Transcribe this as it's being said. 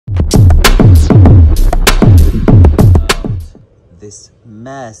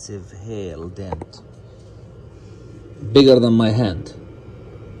massive hail dent. Bigger than my hand.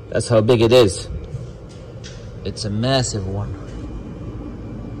 That's how big it is. It's a massive one.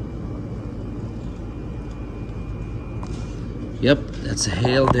 Yep, that's a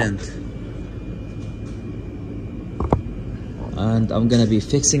hail dent. And I'm gonna be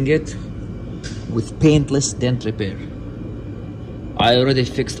fixing it with paintless dent repair. I already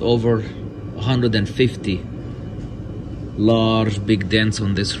fixed over 150 large big dents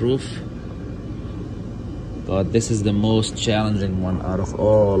on this roof, but this is the most challenging one out of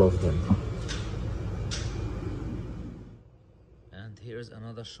all of them. And here's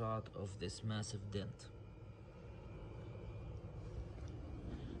another shot of this massive dent.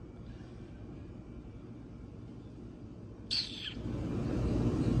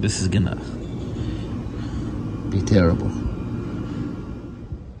 This is gonna be terrible.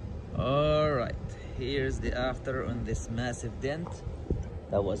 Alright, here's the after on this massive dent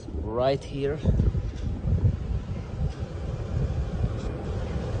that was right here.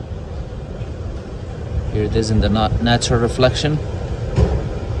 Here it is in the natural reflection.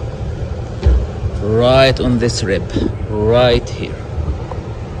 Right on this rib, right here.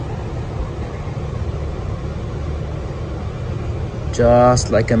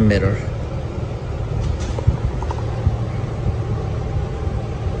 Just like a mirror.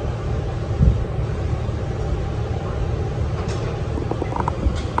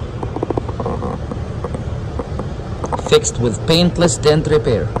 Fixed with paintless dent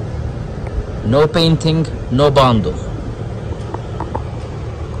repair. No painting, no bando.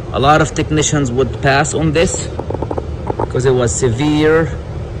 A lot of technicians would pass on this because it was severe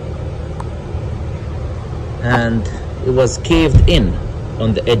and it was caved in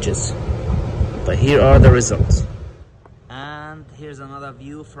on the edges. But here are the results. And here's another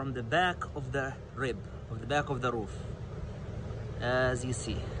view from the back of the rib, of the back of the roof. As you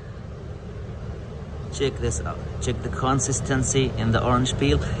see. Check this out. Check the consistency in the orange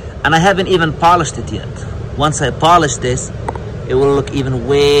peel. And I haven't even polished it yet. Once I polish this, it will look even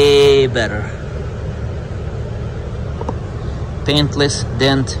way better. Paintless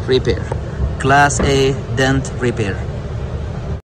dent repair. Class A dent repair.